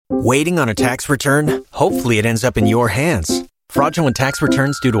Waiting on a tax return? Hopefully it ends up in your hands. Fraudulent tax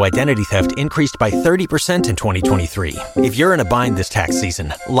returns due to identity theft increased by 30% in 2023. If you're in a bind this tax season,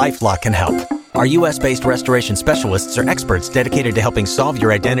 LifeLock can help. Our U.S.-based restoration specialists are experts dedicated to helping solve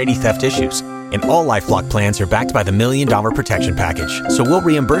your identity theft issues. And all LifeLock plans are backed by the $1 Million Protection Package. So we'll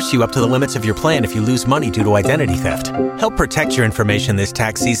reimburse you up to the limits of your plan if you lose money due to identity theft. Help protect your information this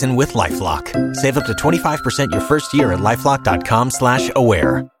tax season with LifeLock. Save up to 25% your first year at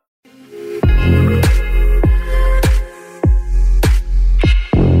LifeLock.com/aware.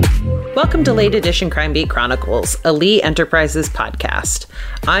 Welcome to Late Edition Crime Beat Chronicles, a Lee Enterprises podcast.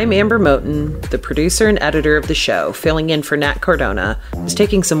 I'm Amber Moten, the producer and editor of the show, filling in for Nat Cardona, who's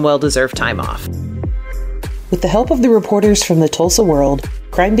taking some well-deserved time off. With the help of the reporters from the Tulsa World,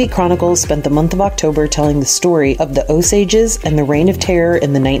 Crime Beat Chronicles spent the month of October telling the story of the Osages and the Reign of Terror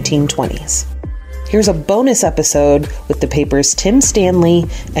in the 1920s. Here's a bonus episode with the paper's Tim Stanley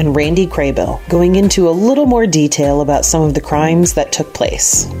and Randy Craybill, going into a little more detail about some of the crimes that took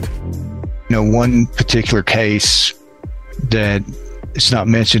place. One particular case that it's not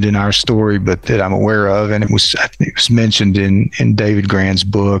mentioned in our story, but that I'm aware of, and it was mentioned in David Grand's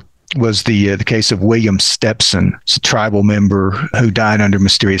book, was the case of William Stepson. It's a tribal member who died under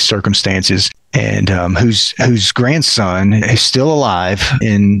mysterious circumstances, and whose grandson is still alive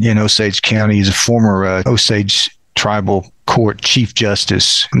in Osage County. He's a former Osage Tribal Court Chief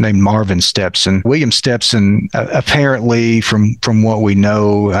Justice named Marvin Stepson. William Stepson, apparently, from what we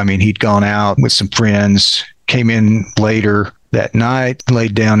know, he'd gone out with some friends, came in later that night,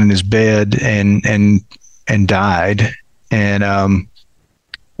 laid down in his bed, and died. And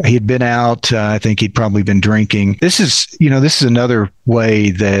he had been out. I think he'd probably been drinking. This is another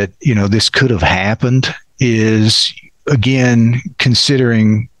way that this could have happened. Is again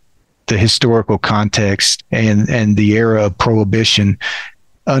considering the historical context and the era of prohibition,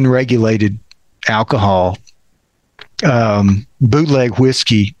 unregulated alcohol, bootleg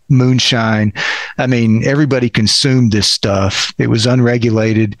whiskey, moonshine. Everybody consumed this stuff. It was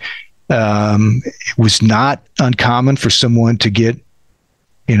unregulated. It was not uncommon for someone to get,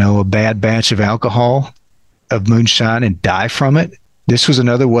 a bad batch of alcohol, of moonshine, and die from it. This was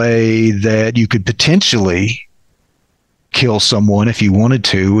another way that you could potentially kill someone if you wanted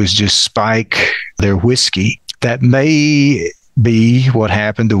to, is just spike their whiskey. That may be what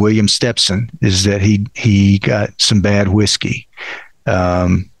happened to William Stepson, is that he got some bad whiskey.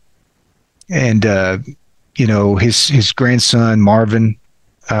 His grandson, Marvin,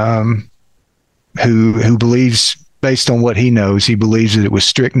 who believes, based on what he knows, he believes that it was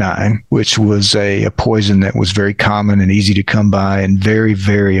strychnine, which was a poison that was very common and easy to come by and very,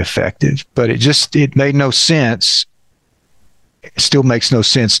 very effective. But it made no sense. It still makes no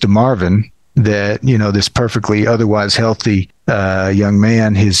sense to Marvin that, this perfectly otherwise healthy young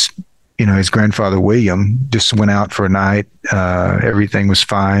man, his grandfather William, just went out for a night. Everything was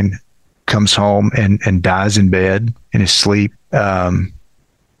fine, comes home and dies in bed in his sleep. In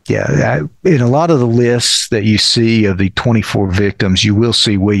a lot of the lists that you see of the 24 victims, you will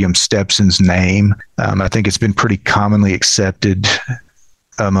see William Stepson's name. I think it's been pretty commonly accepted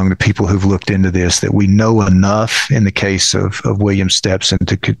among the people who've looked into this that we know enough in the case of William Stepson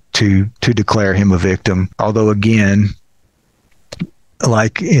to declare him a victim. Although, again,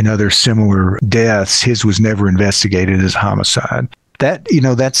 like in other similar deaths, his was never investigated as homicide. There's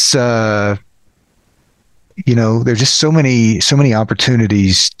just so many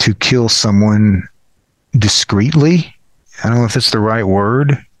opportunities to kill someone discreetly. I don't know if that's the right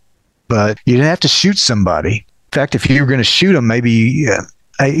word, but you didn't have to shoot somebody. In fact, if you were going to shoot them, maybe,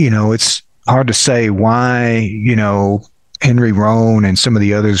 it's hard to say why, Henry Roan and some of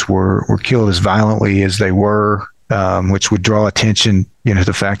the others were killed as violently as they were, which would draw attention, to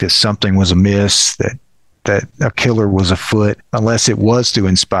the fact that something was amiss, that a killer was afoot, unless it was to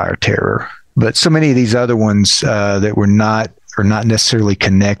inspire terror. But so many of these other ones that are not necessarily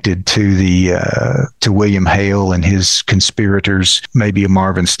connected to to William Hale and his conspirators, maybe a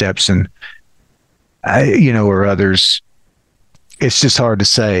Marvin Stepson, or others. It's just hard to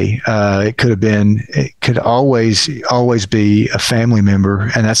say. It could always be a family member,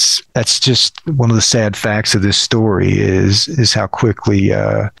 and that's just one of the sad facts of this story is how quickly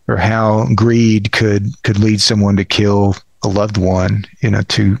or how greed could lead someone to kill a loved one,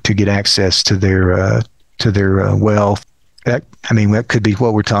 to get access to their wealth. That could be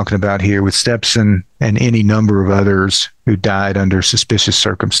what we're talking about here with Stepson and any number of others who died under suspicious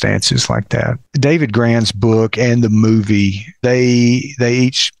circumstances like that. David Grand's book and the movie, they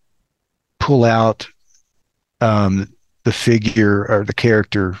each pull out the figure or the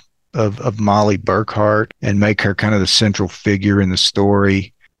character of Molly Burkhart and make her kind of the central figure in the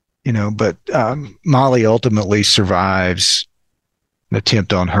story. but Molly ultimately survives an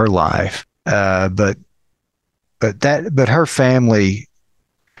attempt on her life. But her family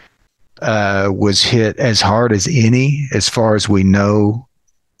was hit as hard as any, as far as we know,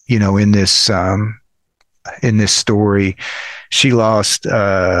 in this story. She lost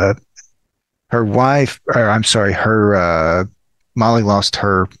her wife, or I'm sorry, Molly lost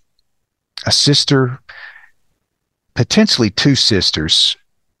a sister, potentially two sisters,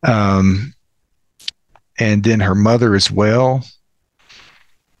 and then her mother as well.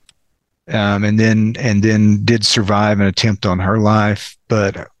 And then did survive an attempt on her life.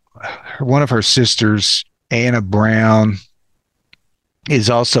 But one of her sisters, Anna Brown, is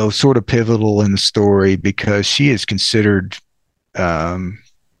also sort of pivotal in the story because she is considered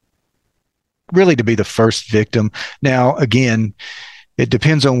really to be the first victim. Now, again, it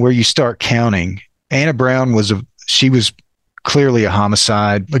depends on where you start counting. Anna Brown was clearly a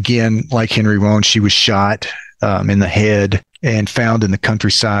homicide. Again, like Henry Roan, she was shot in the head and found in the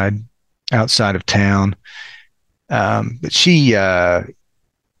countryside outside of town. But she's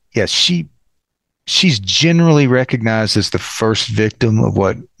generally recognized as the first victim of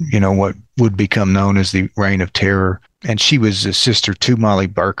what would become known as the Reign of Terror. And she was a sister to Molly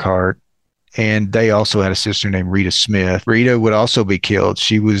Burkhart. And they also had a sister named Rita Smith. Rita would also be killed.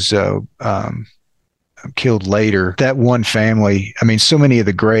 She was killed later. That one family, so many of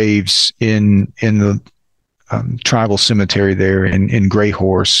the graves in the tribal cemetery there in Gray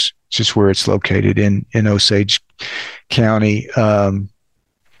Horse, just where it's located in Osage County. So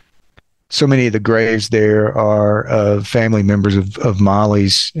many of the graves there are of family members of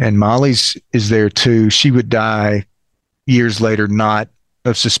Molly's, and Molly's is there too. She would die years later, not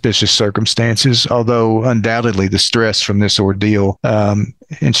of suspicious circumstances, although undoubtedly the stress from this ordeal,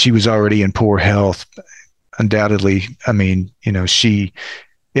 and she was already in poor health. Undoubtedly, it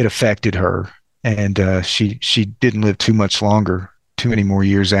affected her, and she didn't live too much longer. Too many more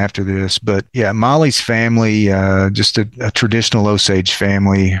years after this. But yeah, Molly's family, just a traditional Osage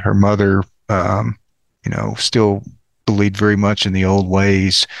family. Her mother, still believed very much in the old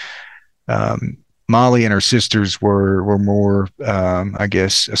ways. Molly and her sisters were more, I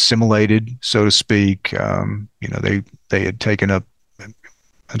guess, assimilated, so to speak. They had taken up.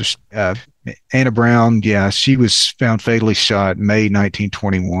 Anna Brown, she was found fatally shot May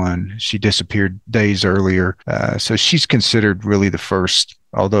 1921. She disappeared days earlier. So she's considered really the first,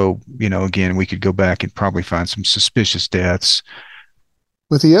 although, again, we could go back and probably find some suspicious deaths.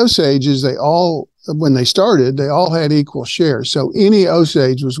 With the Osages, when they started, they all had equal shares. So any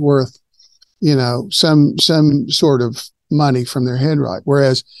Osage was worth, some sort of money from their head right.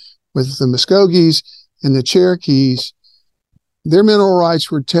 Whereas with the Muskogees and the Cherokees, their mineral rights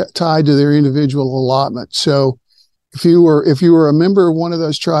were tied to their individual allotment. So if you were a member of one of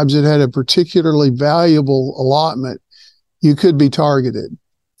those tribes that had a particularly valuable allotment, you could be targeted.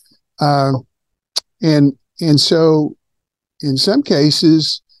 And so in some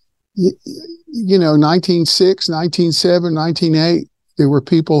cases, 1906, 1907, 1908, there were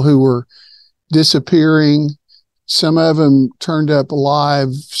people who were disappearing. Some of them turned up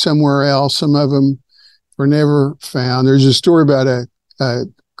alive somewhere else. Some of them were never found. There's a story about a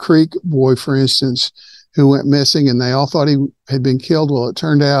Creek boy, for instance, who went missing, and they all thought he had been killed. Well, it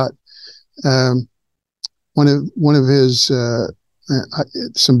turned out one of his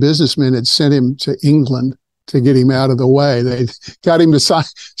some businessmen had sent him to England to get him out of the way. They got him to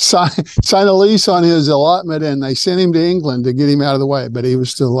sign a lease on his allotment, and they sent him to England to get him out of the way, but he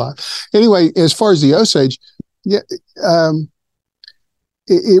was still alive. Anyway, as far as the Osage,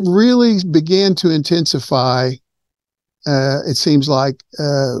 it really began to intensify. It seems like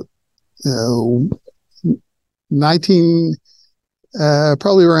probably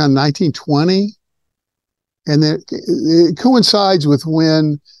around 1920, and it coincides with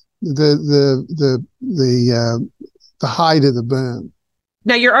when the height of the boom.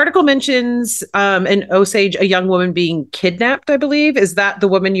 Now, your article mentions in Osage a young woman being kidnapped, I believe. Is that the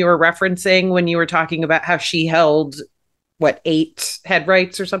woman you were referencing when you were talking about how she held 8 head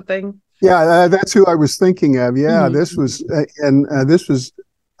rights or something? Yeah, that's who I was thinking of. Yeah, This was, this was,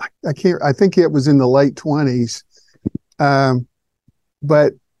 I think it was in the late 20s.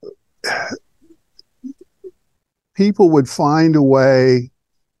 But people would find a way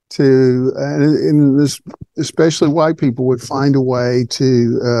to, and this, especially white people would find a way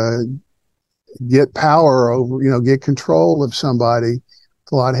to get power over, get control of somebody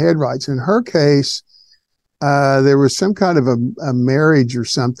with a lot of head rights. In her case, there was some kind of a marriage or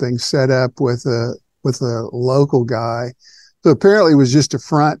something set up with a local guy who apparently was just a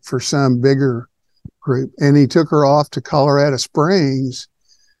front for some bigger group. And he took her off to Colorado Springs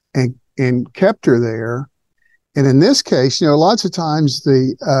and kept her there. And in this case, lots of times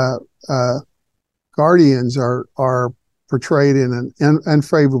the guardians are portrayed in an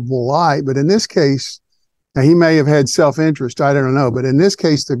unfavorable light, but in this case, now he may have had self-interest, I don't know, but in this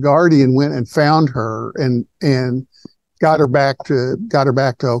case, the guardian went and found her and got her back to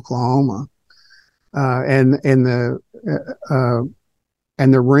Oklahoma, and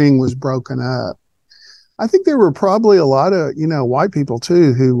the ring was broken up. I think there were probably a lot of white people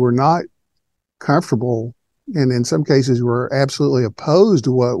too who were not comfortable, and in some cases were absolutely opposed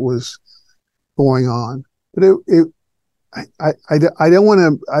to what was going on. But I don't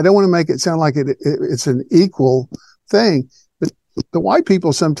want to make it sound like it's an equal thing. But the white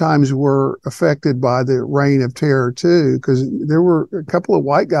people sometimes were affected by the reign of terror too, because there were a couple of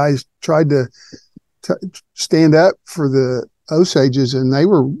white guys tried to stand up for the Osages, and they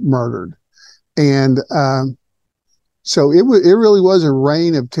were murdered. And so it really was a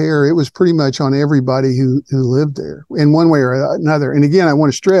reign of terror. It was pretty much on everybody who lived there in one way or another. And again, I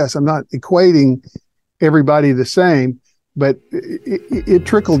want to stress, I'm not equating everybody the same, but it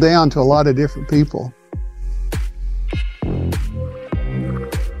trickled down to a lot of different people.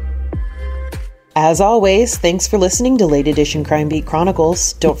 As always, thanks for listening to Late Edition Crime Beat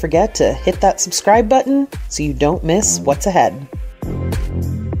Chronicles. Don't forget to hit that subscribe button so you don't miss what's ahead.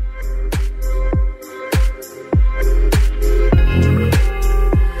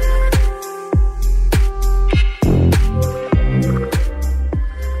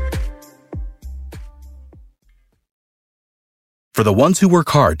 For the ones who work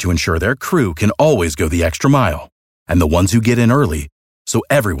hard to ensure their crew can always go the extra mile, and the ones who get in early so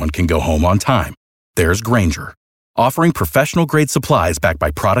everyone can go home on time, there's Grainger, offering professional-grade supplies backed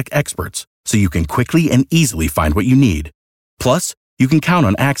by product experts so you can quickly and easily find what you need. Plus, you can count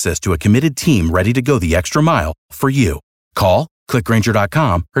on access to a committed team ready to go the extra mile for you. Call, click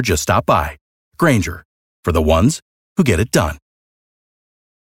Grainger.com, or just stop by. Grainger, for the ones who get it done.